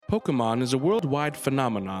Pokemon is a worldwide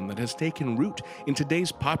phenomenon that has taken root in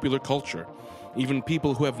today's popular culture. Even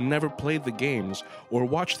people who have never played the games or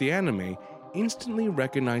watched the anime instantly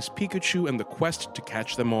recognize Pikachu and the quest to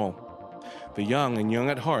catch them all. The young and young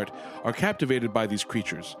at heart are captivated by these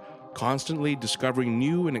creatures, constantly discovering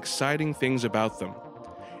new and exciting things about them.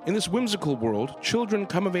 In this whimsical world, children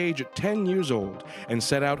come of age at 10 years old and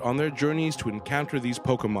set out on their journeys to encounter these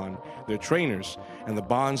Pokemon, their trainers, and the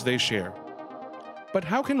bonds they share. But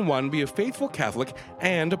how can one be a faithful Catholic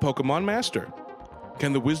and a Pokemon master?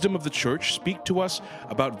 Can the wisdom of the Church speak to us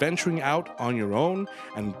about venturing out on your own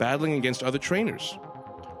and battling against other trainers?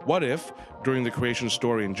 What if, during the creation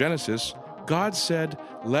story in Genesis, God said,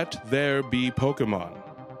 "Let there be Pokemon"?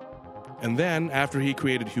 And then, after he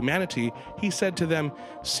created humanity, he said to them,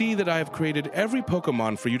 "See that I have created every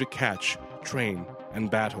Pokemon for you to catch, train, and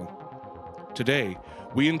battle." Today,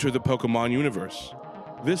 we enter the Pokemon universe.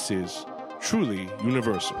 This is truly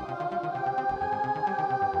universal.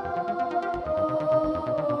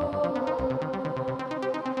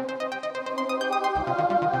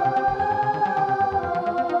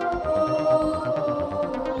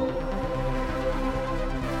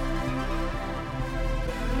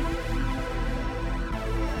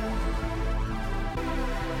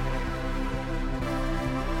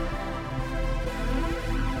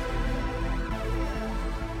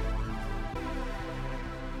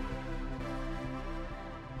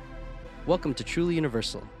 Welcome to Truly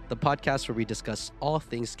Universal, the podcast where we discuss all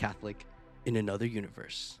things Catholic in another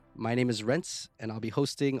universe. My name is Rents, and I'll be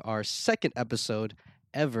hosting our second episode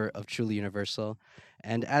ever of Truly Universal.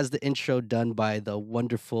 And as the intro done by the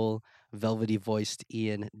wonderful, velvety-voiced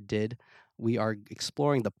Ian did, we are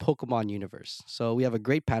exploring the Pokemon universe. So we have a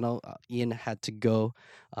great panel. Ian had to go,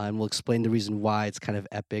 and we'll explain the reason why it's kind of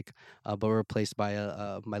epic, but we're replaced by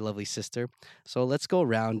my lovely sister. So let's go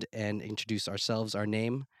around and introduce ourselves, our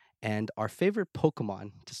name, and our favorite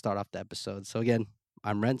Pokemon to start off the episode. So again,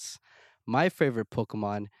 I'm Rents. My favorite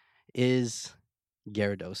Pokemon is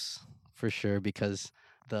Gyarados, for sure, because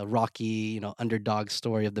the rocky, underdog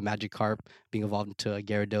story of the Magikarp being evolved into a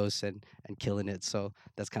Gyarados and killing it. So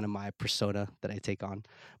that's kind of my persona that I take on.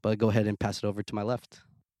 But go ahead and pass it over to my left.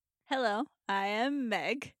 Hello, I am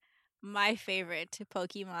Meg. My favorite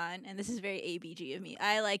Pokemon, and this is very ABG of me,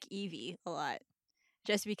 I like Eevee a lot.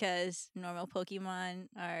 Just because normal Pokemon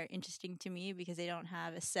are interesting to me because they don't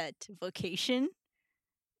have a set vocation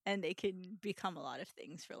and they can become a lot of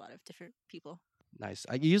things for a lot of different people. Nice.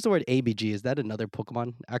 You use the word ABG. Is that another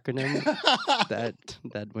Pokemon acronym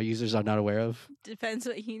that my users are not aware of? Depends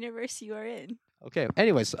what universe you are in. Okay.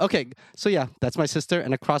 Anyways, okay. So yeah, that's my sister,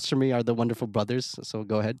 and across from me are the wonderful brothers. So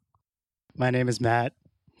go ahead. My name is Matt,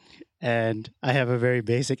 and I have a very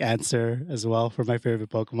basic answer as well for my favorite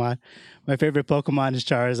Pokemon. My favorite Pokemon is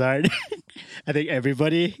Charizard. I think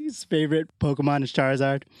everybody's favorite Pokemon is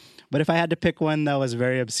Charizard. But if I had to pick one that was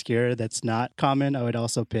very obscure, that's not common, I would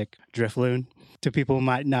also pick Drifloon. To people who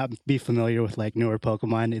might not be familiar with newer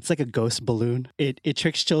Pokemon, it's like a ghost balloon. It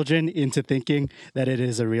tricks children into thinking that it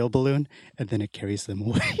is a real balloon, and then it carries them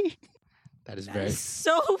away. That is That is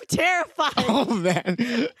so terrifying. Oh man,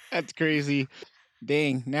 that's crazy.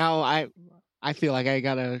 Dang, now I feel like I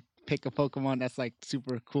gotta pick a Pokemon that's like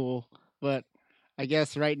super cool. But I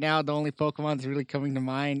guess right now the only Pokemon that's really coming to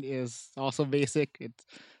mind is also basic. It's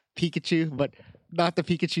Pikachu, but not the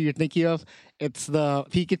Pikachu you're thinking of. It's the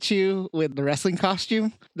Pikachu with the wrestling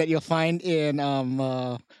costume that you'll find in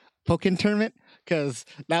Pokken Tournament. Because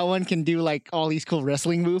that one can do like all these cool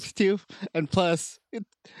wrestling moves too. And plus,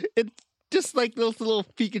 it's just like those little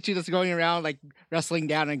Pikachu that's going around like wrestling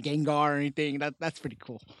down a Gengar or anything. That's pretty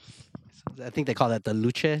cool. I think they call that the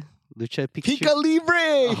Lucha Pikachu. Pika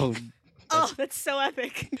Libre! Oh, that's so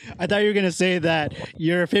epic. I thought you were going to say that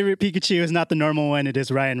your favorite Pikachu is not the normal one, it is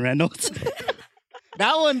Ryan Reynolds.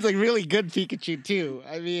 That one's a really good Pikachu too.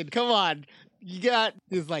 I mean, come on. You got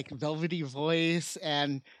his like velvety voice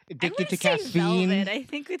and addicted to caffeine. Velvet. I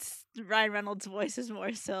think it's Ryan Reynolds' voice is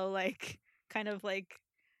more so like kind of like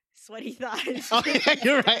sweaty thighs. Oh yeah,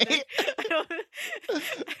 you're right. I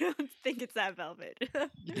don't think it's that velvet.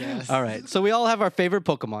 Yes. All right. So we all have our favorite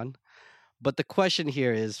Pokemon. But the question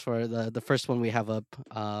here is for the first one we have up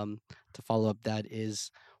to follow up that is,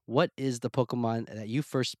 what is the Pokemon that you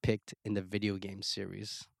first picked in the video game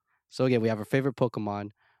series? So again, we have our favorite Pokemon,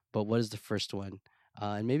 but what is the first one?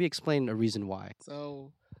 And maybe explain a reason why.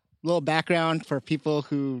 So, a little background for people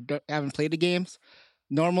who haven't played the games.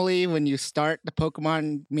 Normally, when you start the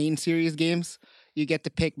Pokemon main series games, you get to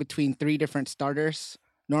pick between 3 different starters.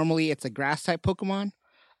 Normally, it's a grass-type Pokemon,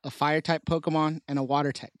 a fire-type Pokemon, and a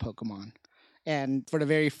water-type Pokemon. And for the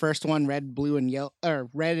very first one, red and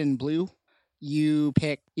blue, you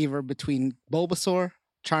pick either between Bulbasaur,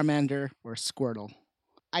 Charmander, or Squirtle.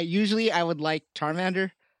 I would like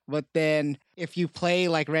Charmander, but then if you play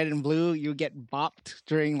like Red and Blue, you get bopped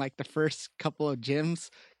during like the first couple of gyms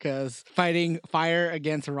because fighting fire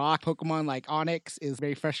against rock Pokemon like Onyx is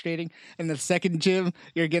very frustrating. And the second gym,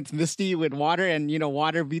 you're against Misty with water, and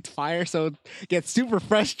water beats fire, so it gets super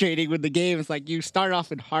frustrating with the game. It's like you start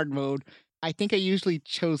off in hard mode. I think I usually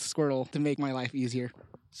chose Squirtle to make my life easier.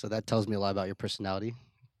 So that tells me a lot about your personality.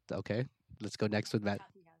 Okay, let's go next with Matt.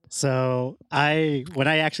 So when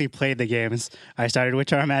I actually played the games, I started with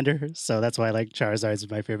Charmander, so that's why like Charizard is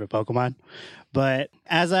my favorite Pokemon. But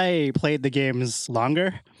as I played the games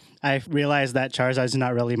longer, I realized that Charizard is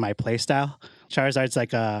not really my playstyle. Charizard's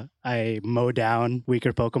like I mow down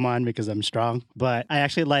weaker Pokemon because I'm strong. But I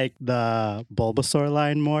actually like the Bulbasaur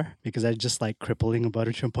line more because I just like crippling a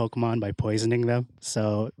bunch of Pokemon by poisoning them.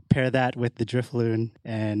 So pair that with the Drifloon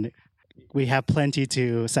and we have plenty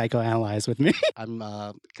to psychoanalyze with me. I'm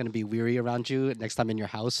gonna be weary around you next time in your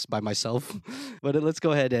house by myself. But let's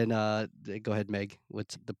go ahead and go ahead, Meg.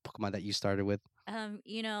 What's the Pokemon that you started with?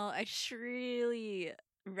 I just really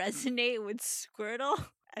resonate with Squirtle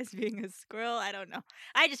as being a squirrel. I don't know.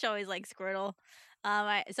 I just always like Squirtle.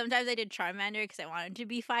 Sometimes I did Charmander because I wanted to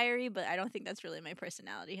be fiery, but I don't think that's really my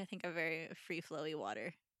personality. I think I'm very free flowy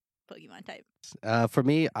water Pokemon type. For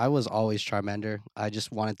me, I was always Charmander. I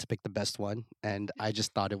just wanted to pick the best one, and I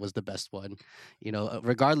just thought it was the best one.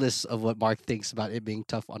 Regardless of what Mark thinks about it being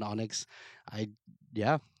tough on Onyx, I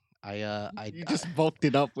You just bulked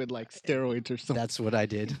it up with like steroids or something. that's what I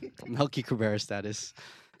did. Melky Cabrera status.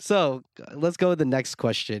 So let's go with the next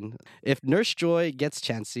question. If Nurse Joy gets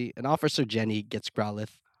Chansey and Officer Jenny gets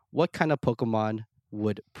Growlithe, what kind of Pokemon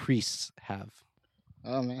would priests have?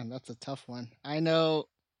 Oh man, that's a tough one. I know,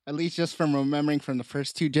 at least just from remembering from the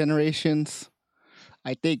first two generations,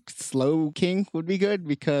 I think Slow King would be good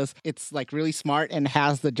because it's like really smart and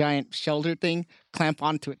has the giant shelter thing clamp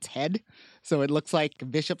onto its head. So it looks like a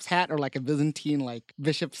bishop's hat or like a Byzantine, like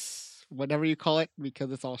bishop's whatever you call it,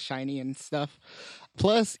 because it's all shiny and stuff.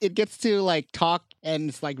 Plus, it gets to like talk and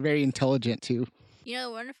it's like very intelligent too. The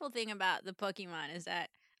wonderful thing about the Pokemon is that,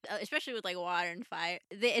 especially with like water and fire,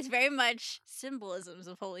 it's very much symbolisms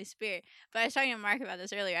of Holy Spirit. But I was talking to Mark about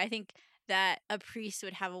this earlier. I think that a priest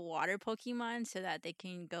would have a water Pokemon so that they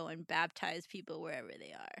can go and baptize people wherever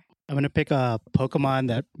they are. I'm going to pick a Pokemon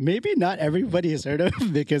that maybe not everybody has heard of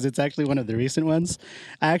because it's actually one of the recent ones.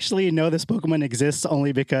 I actually know this Pokemon exists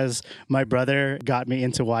only because my brother got me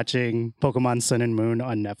into watching Pokemon Sun and Moon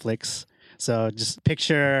on Netflix. So just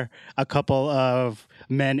picture a couple of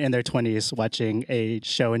men in their 20s watching a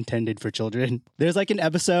show intended for children. There's like an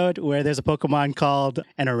episode where there's a Pokemon called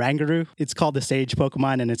an Oranguru. It's called the Sage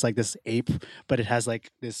Pokemon, and it's like this ape, but it has like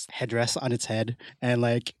this headdress on its head. And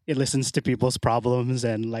like it listens to people's problems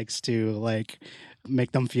and likes to like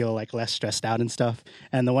make them feel like less stressed out and stuff.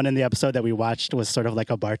 And the one in the episode that we watched was sort of like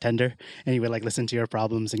a bartender, and he would like listen to your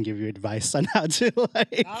problems and give you advice on how to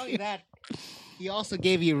like. Not only that, he also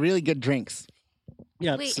gave you really good drinks.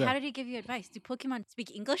 Yeah, Wait, how did he give you advice? Do Pokemon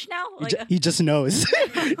speak English now? He just knows.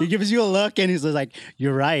 He gives you a look and he's like,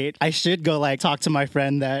 "You're right. I should go like talk to my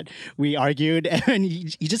friend that we argued," and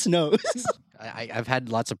he just knows. I've had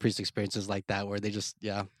lots of priest experiences like that where they just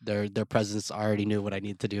their presence already knew what I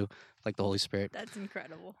need to do, like the Holy Spirit. That's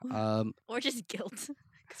incredible. Or just guilt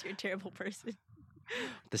because you're a terrible person.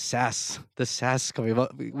 The sass coming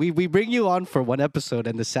out. We bring you on for one episode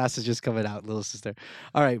and the sass is just coming out, little sister.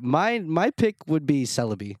 All right, my pick would be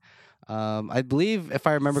Celebi. I believe if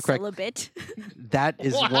I remember correctly, that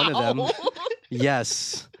is one of them.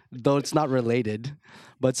 Yes, though it's not related,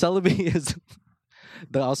 but Celebi is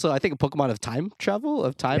also I think a Pokemon of time travel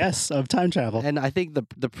of time. Yes, of time travel. And I think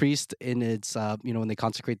the priest in its when they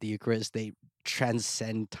consecrate the Eucharist, they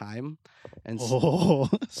transcend time, and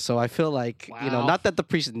so I feel like not that the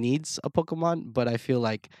priest needs a Pokemon, but I feel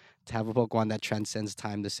like to have a Pokemon that transcends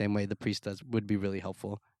time the same way the priest does would be really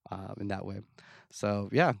helpful in that way. So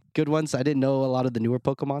yeah, good ones. I didn't know a lot of the newer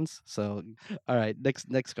Pokemons. So all right,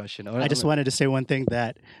 next question. I just wanted to say one thing,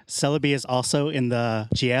 that Celebi is also in the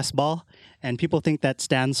GS ball, and people think that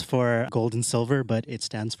stands for gold and silver, but it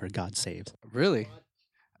stands for God saves. Really?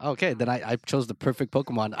 Okay, then I chose the perfect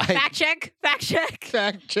Pokemon. Fact check.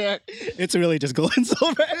 It's really just gold and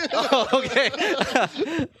silver. Oh,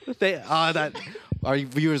 okay. Our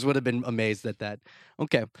viewers would have been amazed at that.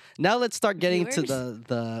 Okay, now let's start getting to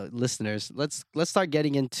the listeners. Let's start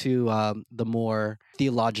getting into the more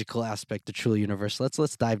theological aspect of Truly Universal.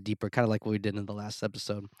 Let's dive deeper, kind of like what we did in the last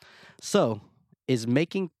episode. So, is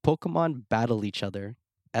making Pokemon battle each other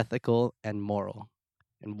ethical and moral,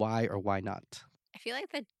 and why or why not? I feel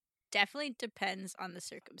like the definitely depends on the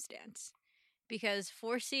circumstance. Because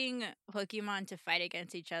forcing Pokemon to fight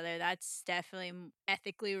against each other, that's definitely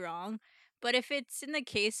ethically wrong. But if it's in the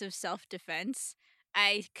case of self defense,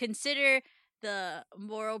 I consider the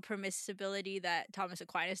moral permissibility that Thomas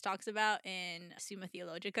Aquinas talks about in Summa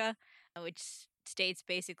Theologica, which states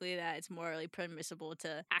basically that it's morally permissible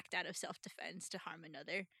to act out of self defense to harm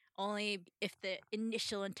another, only if the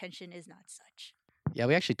initial intention is not such. Yeah,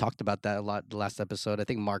 we actually talked about that a lot the last episode. I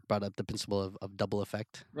think Mark brought up the principle of double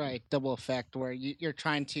effect. Right, double effect, where you're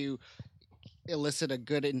trying to elicit a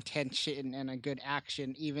good intention and a good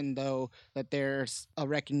action, even though that there's a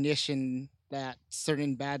recognition that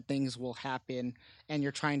certain bad things will happen, and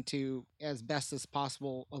you're trying to, as best as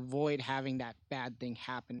possible, avoid having that bad thing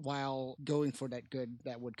happen while going for that good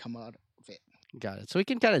that would come out of it. Got it. So we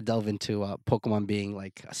can kind of delve into Pokemon being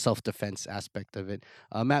like a self-defense aspect of it.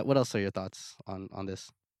 Matt, what else are your thoughts on this?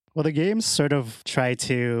 Well, the games sort of try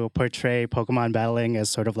to portray Pokemon battling as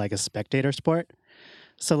sort of like a spectator sport.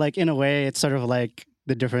 So, like, in a way, it's sort of like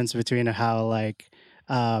the difference between how, like,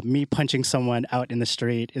 me punching someone out in the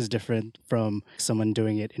street is different from someone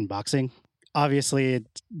doing it in boxing. Obviously,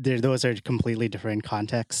 those are completely different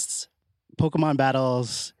contexts. Pokemon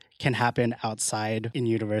battles can happen outside in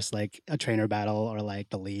universe, like a trainer battle or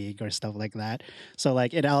like the league or stuff like that. So,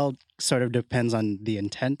 like, it all sort of depends on the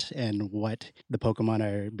intent and what the Pokemon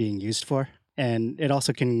are being used for. And it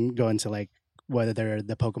also can go into like whether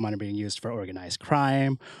the Pokemon are being used for organized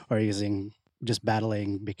crime or using just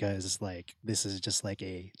battling because like this is just like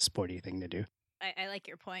a sporty thing to do. I like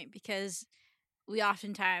your point because we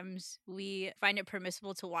oftentimes we find it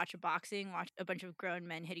permissible to watch a bunch of grown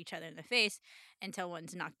men hit each other in the face until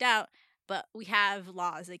one's knocked out. But we have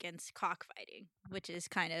laws against cockfighting, which is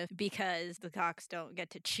kind of because the cocks don't get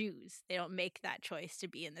to choose. They don't make that choice to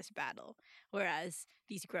be in this battle. Whereas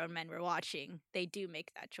these grown men we're watching, they do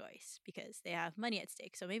make that choice because they have money at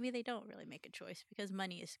stake. So maybe they don't really make a choice because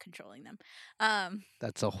money is controlling them.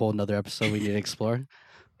 That's a whole nother episode we need to explore.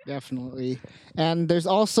 Definitely. And there's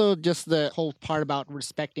also just the whole part about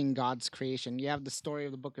respecting God's creation. You have the story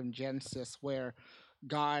of the book of Genesis where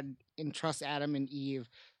God entrusts Adam and Eve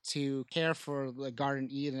to care for the Garden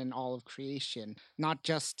of Eden and all of creation, not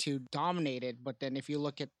just to dominate it, but then if you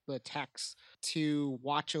look at the text, to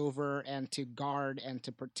watch over and to guard and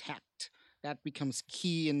to protect. That becomes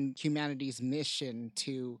key in humanity's mission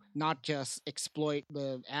to not just exploit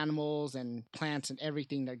the animals and plants and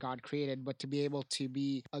everything that God created, but to be able to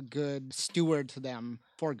be a good steward to them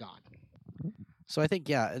for God. So I think,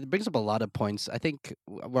 yeah, it brings up a lot of points. I think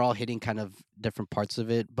we're all hitting kind of different parts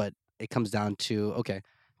of it, but it comes down to, okay,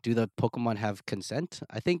 do the Pokemon have consent?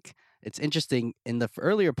 I think it's interesting. In the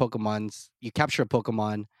earlier Pokemons, you capture a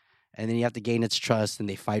Pokemon and then you have to gain its trust and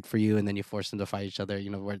they fight for you and then you force them to fight each other. You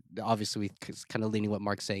know, where obviously it's kind of leaning what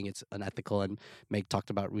Mark's saying, it's unethical, and Meg talked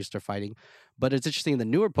about rooster fighting. But it's interesting in the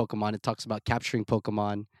newer Pokemon, it talks about capturing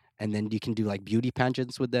Pokemon and then you can do like beauty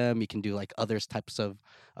pageants with them. You can do like others types of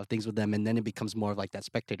things with them. And then it becomes more of like that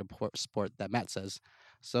spectator sport that Matt says.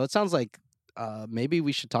 So it sounds like maybe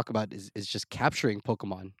we should talk about is just capturing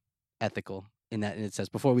Pokemon ethical in that in it says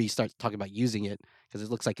before we start talking about using it, because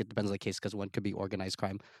it looks like it depends on the case because one could be organized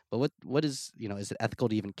crime. But what is, you know, is it ethical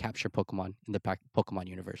to even capture Pokemon in the Pokemon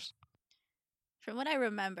universe? From what I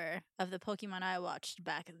remember of the Pokemon I watched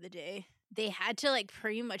back in the day, they had to like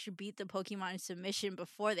pretty much beat the Pokemon in submission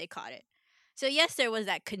before they caught it. So yes, there was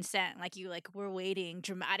that consent, like you like were waiting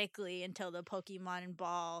dramatically until the Pokemon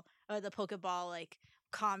ball or the Pokeball like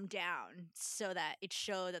calmed down so that it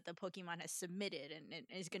showed that the Pokemon has submitted and it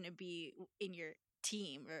is going to be in your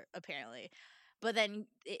team or apparently. But then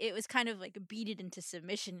it was kind of like beat it into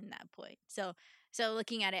submission in that point. So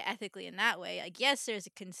looking at it ethically in that way, like yes, there's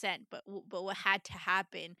a consent, but what had to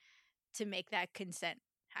happen to make that consent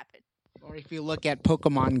happen? Or if you look at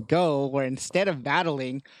Pokemon Go, where instead of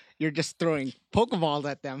battling, you're just throwing Pokeballs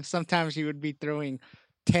at them. Sometimes you would be throwing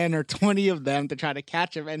 10 or 20 of them to try to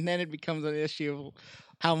catch them, and then it becomes an issue of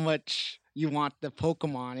how much you want the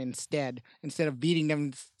Pokemon instead. Instead of beating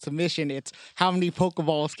them to submission, it's how many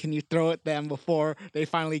Pokeballs can you throw at them before they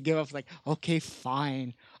finally give up? It's like, okay,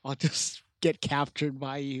 fine, I'll just get captured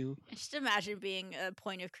by you. Just imagine being a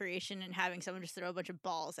point of creation and having someone just throw a bunch of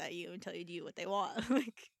balls at you and tell you to do what they want.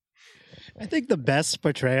 Like, I think the best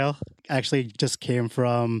portrayal actually just came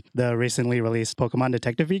from the recently released Pokemon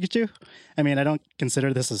Detective Pikachu. I mean, I don't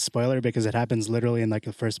consider this a spoiler because it happens literally in like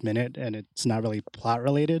the first minute and it's not really plot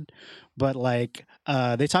related. But like,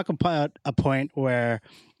 they talk about a point where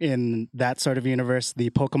in that sort of universe,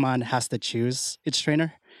 the Pokemon has to choose its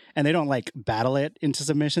trainer. and they don't like battle it into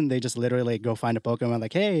submission. They just literally go find a Pokemon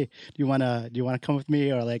like, hey, do you wanna come with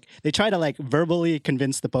me? Or like they try to like verbally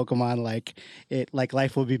convince the Pokemon like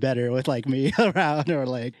life will be better with like me around, or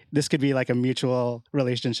like this could be like a mutual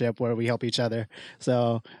relationship where we help each other.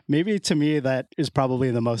 So maybe to me that is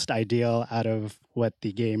probably the most ideal out of what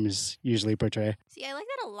the games usually portray. See, I like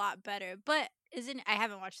that a lot better, but I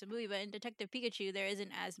haven't watched the movie, but in Detective Pikachu, there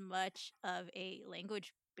isn't as much of a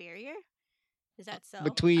language barrier. Is that so? I'm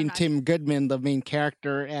Between not Tim Goodman, the main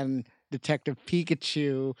character, and Detective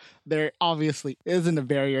Pikachu, there obviously isn't a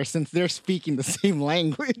barrier since they're speaking the same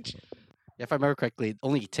language. If I remember correctly,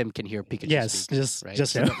 only Tim can hear Pikachu Yes, speak, just right?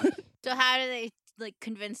 just So him. So how do they like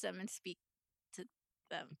convince them and speak to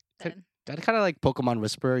them Could- then? that kind of like Pokemon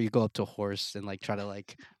Whisperer. You go up to a horse and like try to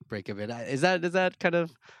like break him in. Is that kind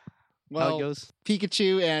of how it Well, goes?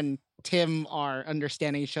 Pikachu and Tim are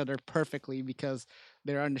understanding each other perfectly because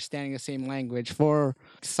they're understanding the same language. For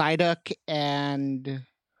Psyduck and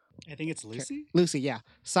I think it's Lucy. Lucy, yeah.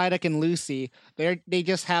 Psyduck and Lucy, they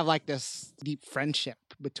just have like this deep friendship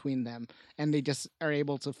between them, and they just are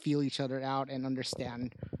able to feel each other out and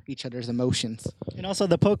understand each other's emotions. And also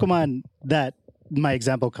the Pokemon that my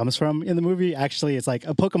example comes from in the movie, actually it's like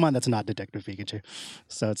a Pokemon that's not Detective Pikachu.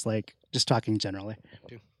 So it's like just talking generally.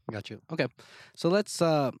 Got you. Okay, so let's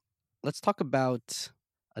talk about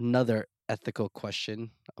another ethical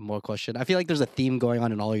question, a moral question. I feel like there's a theme going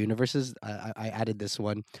on in all our universes. I added this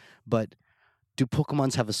one, but do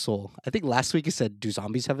Pokemons have a soul? I think last week you said, do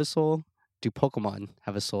zombies have a soul? Do Pokemon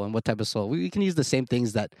have a soul, and what type of soul? We can use the same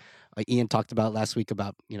things that Ian talked about last week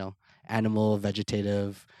about animal,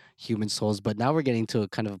 vegetative, human souls, but now we're getting to a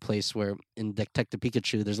kind of a place where in Detective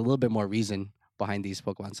Pikachu, there's a little bit more reason behind these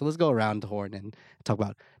Pokemon. So let's go around the horn and talk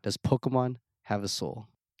about, does Pokemon have a soul?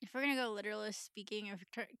 If we're gonna go literalist speaking, if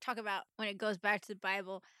we talk about when it goes back to the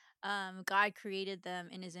Bible, God created them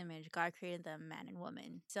in His image. God created them man and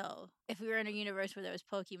woman. So if we were in a universe where there was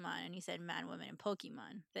Pokemon and He said man, woman, and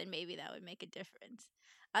Pokemon, then maybe that would make a difference.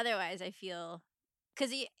 Otherwise, I feel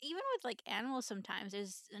because even with like animals, sometimes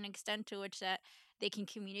there's an extent to which that they can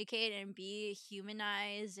communicate and be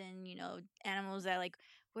humanized, and animals that like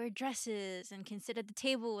wear dresses and can sit at the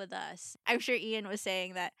table with us. I'm sure Ian was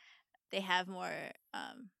saying that they have more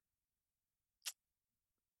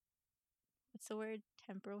what's the word,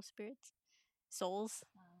 temporal spirits, souls.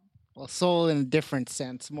 Well, soul in a different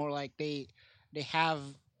sense, more like they have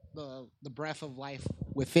the breath of life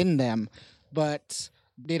within them, but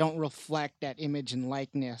they don't reflect that image and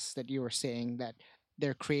likeness that you were saying that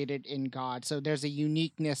they're created in God. So there's a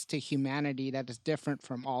uniqueness to humanity that is different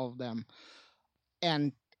from all of them.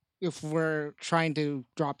 And if we're trying to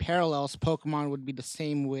draw parallels, Pokemon would be the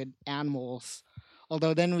same with animals.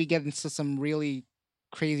 Although then we get into some really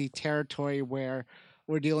crazy territory where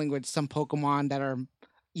we're dealing with some Pokemon that are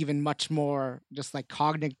even much more just like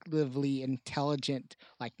cognitively intelligent,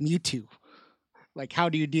 like Mewtwo. Like, how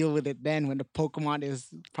do you deal with it then when the Pokemon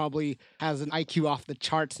probably has an IQ off the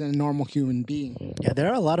charts than a normal human being? Yeah, there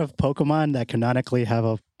are a lot of Pokemon that canonically have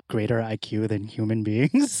a greater IQ than human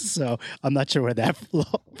beings. So I'm not sure where that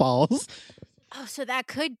falls. Oh, so that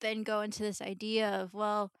could then go into this idea of,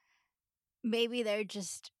 well, maybe they're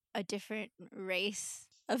just a different race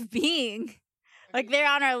of being. Like they're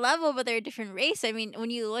on our level, but they're a different race. I mean, when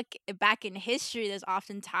you look back in history, there's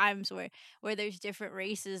often times where there's different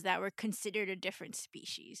races that were considered a different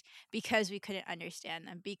species because we couldn't understand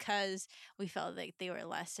them, because we felt like they were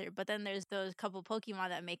lesser. But then there's those couple Pokemon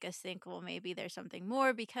that make us think, well, maybe there's something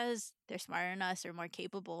more because they're smarter than us or more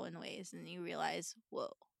capable in ways. And you realize,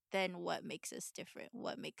 whoa, then what makes us different?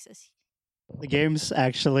 What makes us The games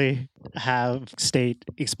actually state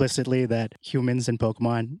explicitly that humans and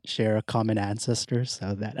Pokemon share a common ancestor,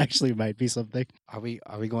 so that actually might be something. Are we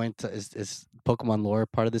going to is Pokemon lore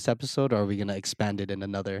part of this episode, or are we gonna expand it in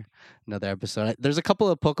another episode? There's a couple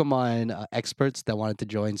of Pokemon experts that wanted to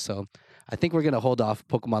join, so I think we're gonna hold off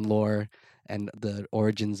Pokemon lore and the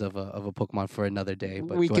origins of a Pokemon for another day.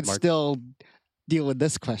 But We go could ahead, Mark. still deal with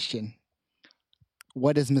this question.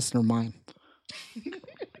 What is Mr. Mime?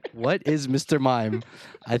 What is Mr. Mime?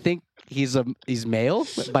 I think he's male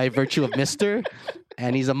by virtue of Mr.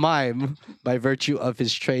 and he's a mime by virtue of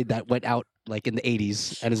his trade that went out like in the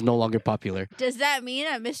 80s and is no longer popular. Does that mean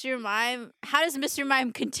that Mr. Mime? How does Mr.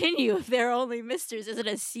 Mime continue if there are only Misters? Is it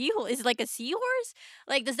a seahorse? Is it like a seahorse?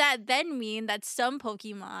 Like, does that then mean that some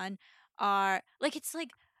Pokemon are like it's like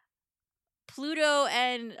Pluto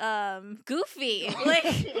and Goofy? Like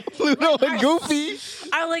Pluto and Goofy?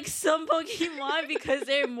 are like some Pokemon because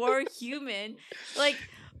they're more human? Like.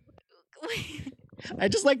 I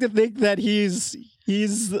just like to think that he's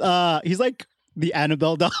like the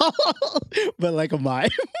Annabelle doll, but like a mime.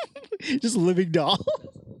 Just living doll.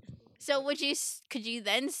 So could you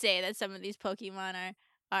then say that some of these Pokemon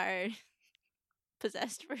are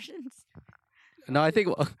possessed versions? No, I think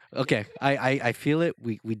okay. I feel it.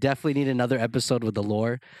 We definitely need another episode with the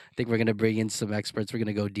lore. I think we're gonna bring in some experts. We're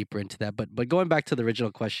gonna go deeper into that. But going back to the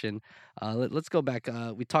original question, let's go back.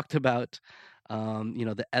 We talked about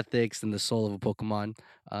the ethics and the soul of a Pokemon.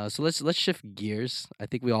 So let's shift gears. I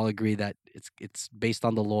think we all agree that it's based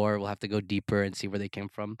on the lore. We'll have to go deeper and see where they came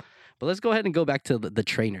from. But let's go ahead and go back to the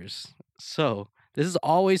trainers. So this is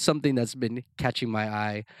always something that's been catching my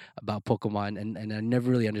eye about Pokemon, and I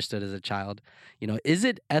never really understood as a child. Is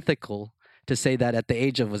it ethical to say that at the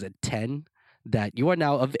age of, was it 10, that you are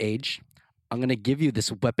now of age? I'm going to give you this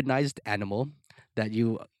weaponized animal that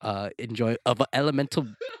you enjoy of an elemental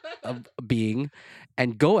of being,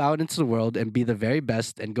 and go out into the world and be the very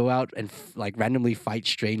best, and go out and like randomly fight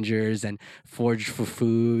strangers and forage for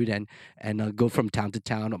food, and go from town to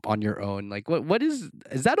town on your own. Like what is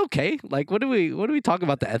that okay? Like what do we talk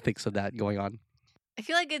about the ethics of that going on? I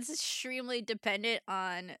feel like it's extremely dependent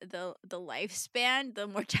on the lifespan, the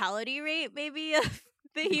mortality rate, maybe of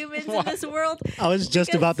the humans in this world. I was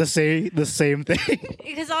just about to say the same thing.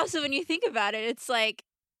 Because also, when you think about it, it's like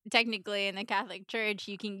technically in the Catholic Church,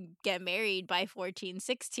 you can get married by 14,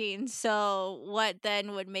 16. So what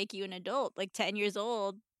then would make you an adult? Like 10 years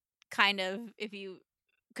old, kind of, if you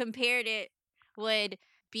compared it, would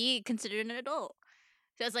be considered an adult.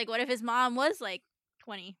 So it's like, what if his mom was like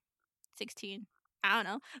 20, 16? I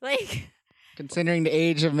don't know. Like, Considering the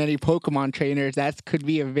age of many Pokemon trainers, that could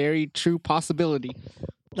be a very true possibility.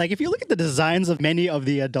 Like, if you look at the designs of many of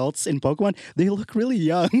the adults in Pokemon, they look really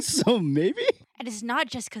young. So maybe. and it's not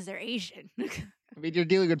just because they're Asian. I mean, you're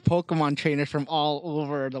dealing with Pokemon trainers from all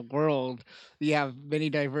over the world. You have many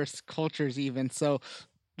diverse cultures, even. So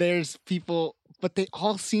there's people, but they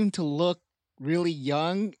all seem to look really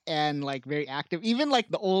young and like very active. Even like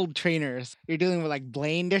the old trainers, you're dealing with like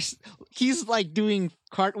Blaine. He's like doing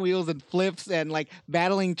cartwheels and flips and like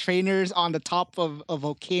battling trainers on the top of a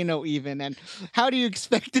volcano, even. And how do you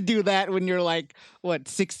expect to do that when you're like, what,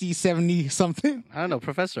 60, 70 something? I don't know.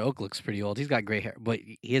 Professor Oak looks pretty old. He's got gray hair, but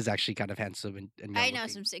he is actually kind of handsome and I know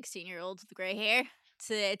young-looking. some 16-year-olds with gray hair.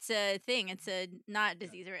 It's a thing. It's a not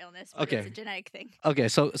disease or illness, but it's Okay. a genetic thing. Okay,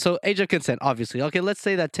 so age of consent, obviously. Okay, let's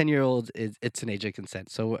say that 10-year-old it's an age of consent.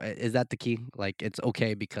 So is that the key? Like it's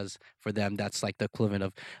okay because for them that's like the equivalent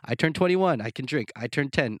of I turned 21, I can drink. I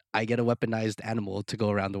turned 10, I get a weaponized animal to go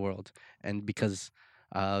around the world, and because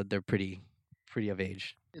they're pretty of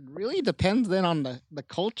age. It really depends then on the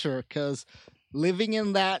culture, because living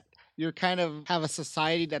in that, you're kind of have a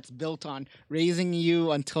society that's built on raising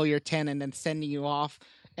you until you're 10 and then sending you off.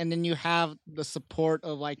 And then you have the support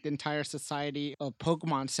of like the entire society of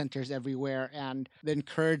Pokemon centers everywhere, and the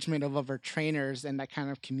encouragement of other trainers and that kind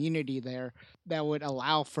of community there that would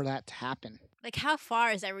allow for that to happen. Like, how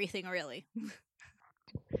far is everything really?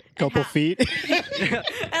 Couple how- feet.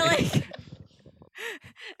 and like,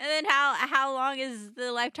 and then how long is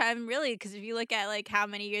the lifetime really? Because if you look at like how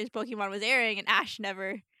many years Pokemon was airing, and Ash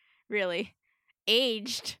never really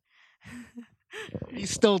aged. He's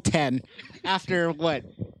still 10 after what,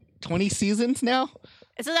 20 seasons now?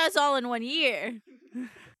 So that's all in 1 year.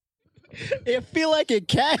 I feel like it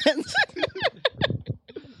can.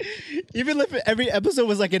 Even if every episode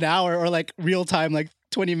was like an hour or like real time, like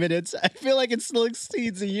 20 minutes, I feel like it still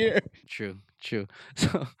exceeds a year. True.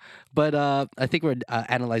 So, but I think we're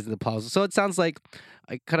analyzing the puzzle. So it sounds like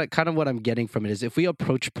kind of what I'm getting from it is if we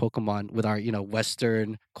approach Pokemon with our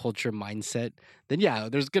Western culture mindset, then yeah,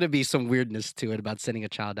 there's gonna be some weirdness to it about sending a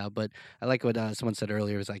child out. But I like what someone said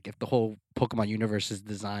earlier is like if the whole Pokemon universe is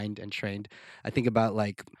designed and trained, I think about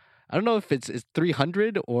like. I don't know if it's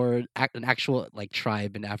 300 or an actual like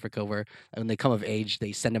tribe in Africa where when they come of age,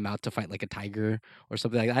 they send them out to fight like a tiger or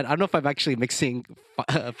something like that. I don't know if I'm actually mixing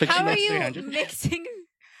fiction. How are with you 300. mixing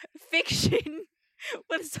fiction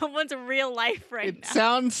with someone's real life right It now?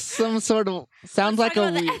 sounds sounds like Talk a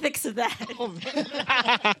about the weird. ethics of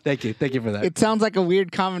that. Thank you for that. It sounds like a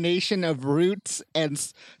weird combination of Roots and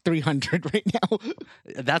 300 right now.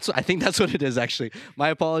 I think that's what it is actually. My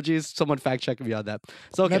apologies. Someone fact check me on that.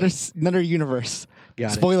 So okay, Another universe.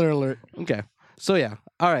 got it. Spoiler alert. Okay. So yeah.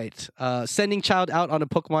 All right. Sending child out on a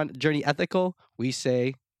Pokemon journey ethical? We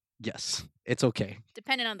say yes. It's okay,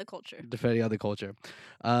 Depending on the culture. depending on the culture.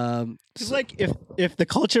 It's So- like if the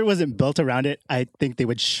culture wasn't built around it, I think they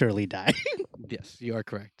would surely die. yes, you are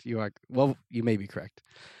correct. You may be correct.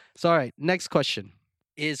 So all right, next question.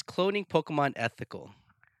 Is cloning Pokemon ethical?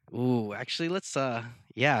 Ooh, actually let's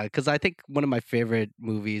yeah, because I think one of my favorite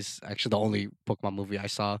movies, actually the only Pokemon movie I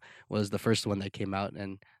saw was the first one that came out,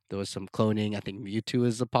 and There was some cloning. I think Mewtwo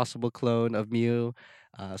is a possible clone of Mew.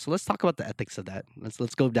 So let's talk about the ethics of that.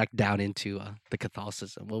 Let's go back down into the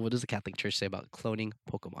Catholicism. Well, what does the Catholic Church say about cloning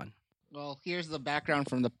Pokemon? Well, here's the background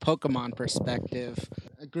from the Pokemon perspective.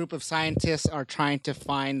 A group of scientists are trying to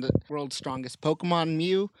find the world's strongest Pokemon,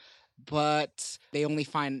 Mew, but they only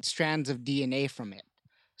find strands of DNA from it.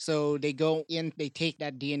 So they go in, they take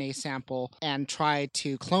that DNA sample and try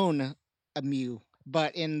to clone a Mew.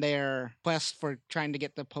 But in their quest for trying to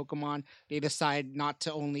get the Pokemon, they decide not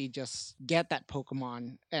to only just get that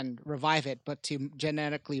Pokemon and revive it, but to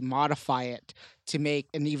genetically modify it to make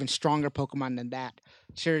an even stronger Pokemon than that.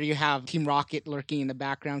 Sure, you have Team Rocket lurking in the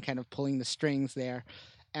background, kind of pulling the strings there.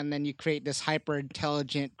 And then you create this hyper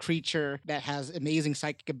intelligent creature that has amazing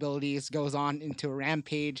psychic abilities, goes on into a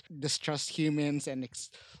rampage, distrusts humans, and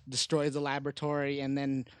destroys the laboratory. And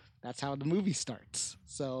then that's how the movie starts.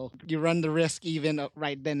 So you run the risk, even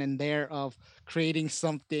right then and there, of creating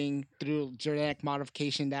something through genetic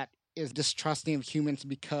modification that is distrusting of humans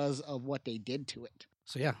because of what they did to it.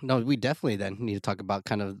 So yeah, no, we definitely then need to talk about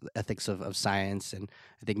kind of the ethics of science, and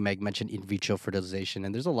I think Meg mentioned in vitro fertilization,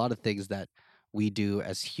 and there's a lot of things that we do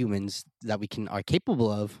as humans that we can are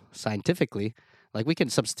capable of scientifically. Like we can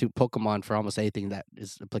substitute Pokemon for almost anything that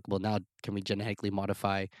is applicable now. Can we genetically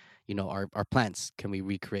modify, our plants? Can we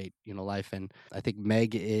recreate, life? And I think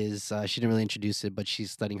Meg is she didn't really introduce it, but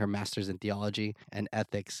she's studying her master's in theology and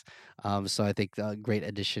ethics. So I think a great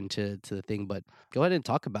addition to the thing. But go ahead and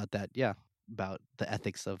talk about that. Yeah, about the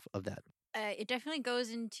ethics of that. It definitely goes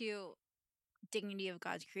into dignity of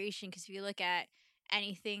God's creation, because if you look at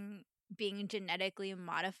anything being genetically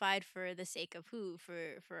modified for the sake of who,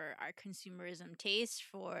 for our consumerism taste,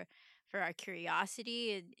 for our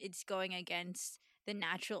curiosity, it's going against the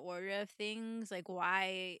natural order of things. Like,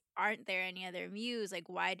 why aren't there any other Mews? Like,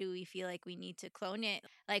 why do we feel like we need to clone it?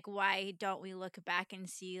 Like, why don't we look back and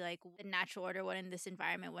see like the natural order, what in this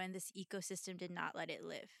environment, when this ecosystem did not let it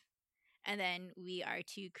live? And then we are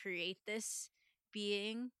to create this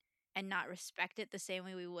being and not respect it the same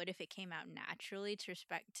way we would if it came out naturally,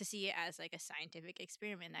 to see it as like a scientific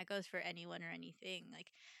experiment. That goes for anyone or anything. Like,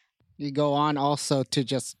 You go on also to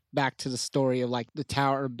just back to the story of like the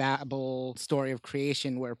Tower of Babel story of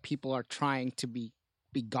creation, where people are trying to be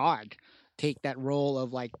God, take that role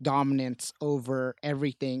of like dominance over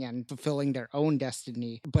everything and fulfilling their own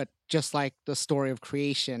destiny. But just like the story of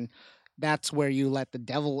creation, that's where you let the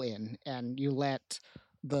devil in, and you let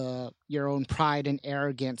your own pride and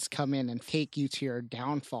arrogance come in and take you to your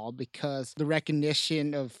downfall, because the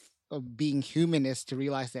recognition of being human is to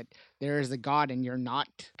realize that there is a God and you're not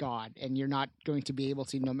God, and you're not going to be able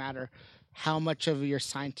to, no matter how much of your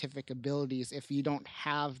scientific abilities, if you don't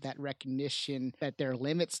have that recognition that there are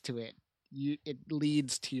limits to it, it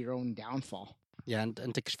leads to your own downfall. Yeah,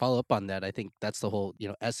 and to follow up on that, I think that's the whole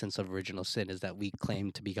essence of original sin, is that we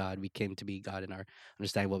claim to be God. We claim to be God in our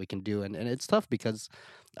understanding what we can do, and it's tough because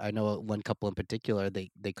I know one couple in particular, they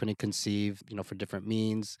couldn't conceive, for different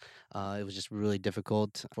means. It was just really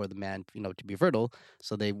difficult for the man, to be fertile.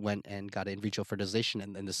 So they went and got in vitro fertilization,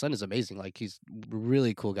 and the son is amazing. Like, he's a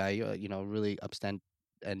really cool guy, really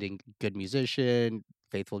upstanding, good musician,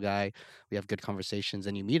 faithful guy. We have good conversations,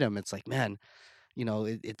 and you meet him, it's like, man,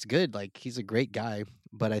 it's good. Like, he's a great guy.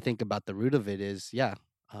 But I think about the root of it is, yeah,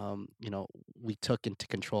 we took into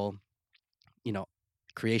control, you know,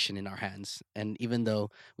 creation in our hands. And even though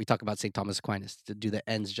we talk about St. Thomas Aquinas, to do the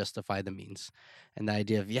ends justify the means, and the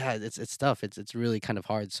idea of, yeah, it's tough. It's really kind of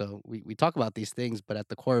hard. So we talk about these things, but at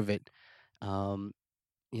the core of it, um,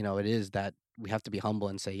 it is that we have to be humble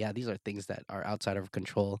and say, yeah, these are things that are outside of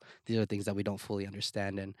control. These are things that we don't fully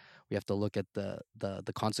understand, and we have to look at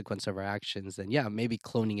the consequence of our actions. And yeah, maybe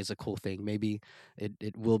cloning is a cool thing. Maybe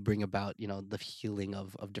it will bring about the healing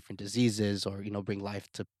of different diseases, or bring life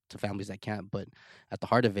to families that can't. But at the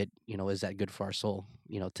heart of it, is that good for our soul?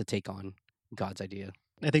 To take on God's idea.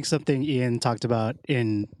 I think something Ian talked about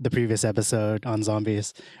in the previous episode on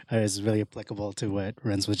zombies is really applicable to what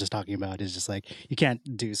Renz was just talking about. Is just like, you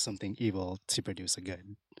can't do something evil to produce a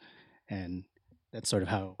good. And that's sort of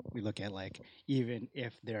how we look at, like, even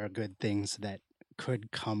if there are good things that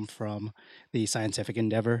could come from the scientific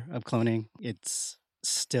endeavor of cloning, it's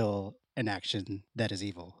still an action that is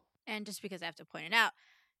evil. and just because I have to point it out,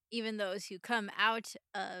 even those who come out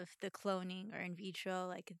of the cloning or in vitro,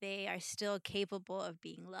 like, they are still capable of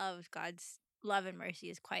being loved. God's love and mercy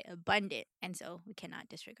is quite abundant, and so we cannot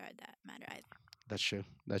disregard that matter either. That's true.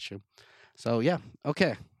 That's true. So yeah,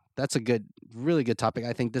 okay. That's a really good topic.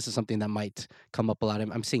 I think this is something that might come up a lot.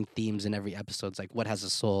 I'm seeing themes in every episode. It's like, what has a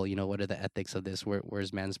soul? What are the ethics of this?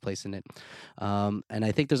 Where's man's place in it? And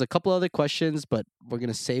I think there's a couple other questions, but we're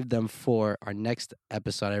gonna save them for our next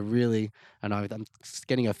episode. I know I'm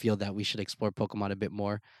getting a feel that we should explore Pokemon a bit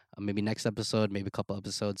more. Maybe next episode, maybe a couple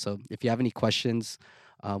episodes. So if you have any questions,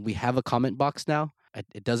 we have a comment box now.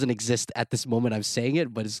 It doesn't exist at this moment. I'm saying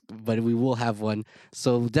it, but we will have one.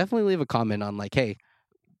 So definitely leave a comment on like, hey,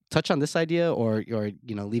 touch on this idea, or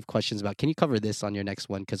leave questions about, can you cover this on your next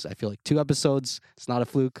one? Because I feel like 2 episodes, it's not a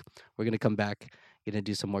fluke. We're gonna come back, gonna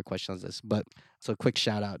do some more questions on this. But so a quick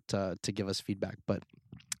shout out to give us feedback. But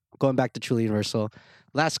going back to Truly Universal,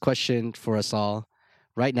 last question for us all.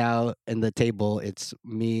 Right now in the table, it's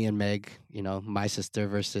me and Meg, my sister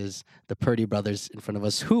versus the Purdy brothers in front of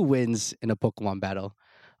us. Who wins in a Pokemon battle?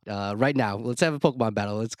 Right now, let's have a Pokemon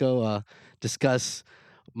battle. Let's go discuss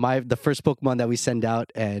the first Pokemon that we send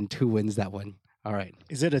out and who wins that one. All right.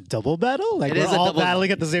 Is it a double battle? Like It we're is a all double- battling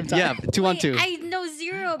at the same time? Yeah, 2-on-2. I know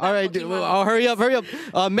zero about All right, Pokemon. hurry up.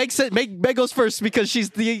 Meg goes first because she's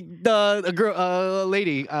the girl,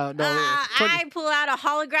 lady. No, I pull out a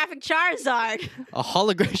holographic Charizard. a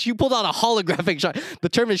hologram. You pulled out a holographic shot. The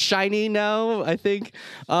term is shiny now, I think.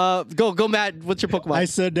 Go, Matt. What's your Pokemon? I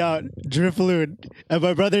send out Drifloon, and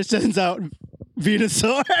my brother sends out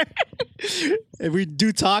Venusaur. And we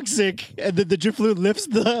do Toxic, and then the Drifloon lifts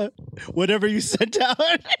the whatever you sent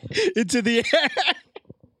out into the air.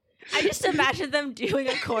 I just imagine them doing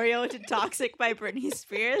a choreo to Toxic by Britney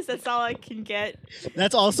Spears. That's all I can get.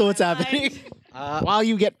 That's also what's in my happening. mind. While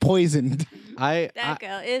you get poisoned. That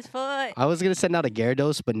girl is for... I was gonna send out a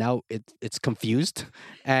Gyarados, but now it's confused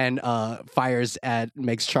and fires at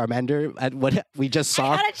Meg's Charmander at what we just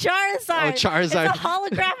saw. I got a Charizard. Oh, Charizard. It's a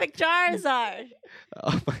holographic Charizard.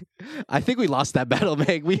 I think we lost that battle,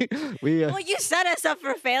 Meg. We Well, you set us up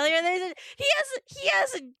for failure. He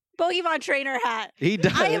has a Pokemon trainer hat. he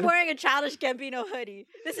does. I am wearing a Childish Gambino hoodie.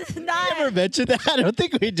 This is not... Never mentioned that. I don't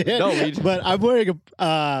think we did. No, we- But I'm wearing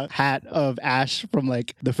a hat of Ash from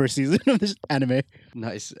like the first season of this anime.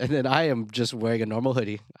 Nice. And then I am just wearing a normal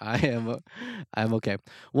hoodie. I'm okay.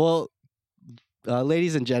 Well,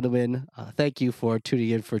 ladies and gentlemen, thank you for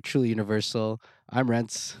tuning in for Truly Universal. I'm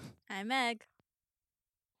Rents. I'm Meg.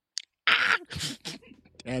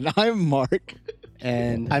 And I'm Mark.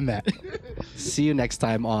 And I'm Matt. see you next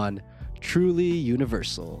time on Truly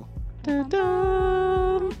Universal.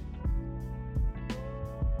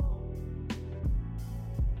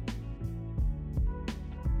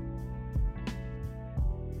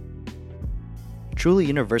 Truly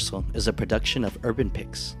Universal is a production of Urban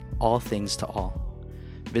Picks, all things to all.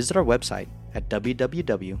 Visit our website at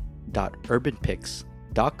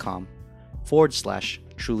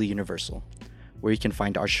www.urbanpicks.com/Truly Universal, where you can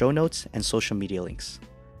find our show notes and social media links.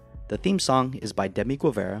 The theme song is by Demi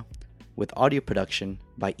Guevara, with audio production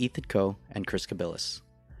by Ethan Coe and Chris Kabilis.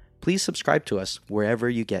 Please subscribe to us wherever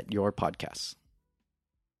you get your podcasts.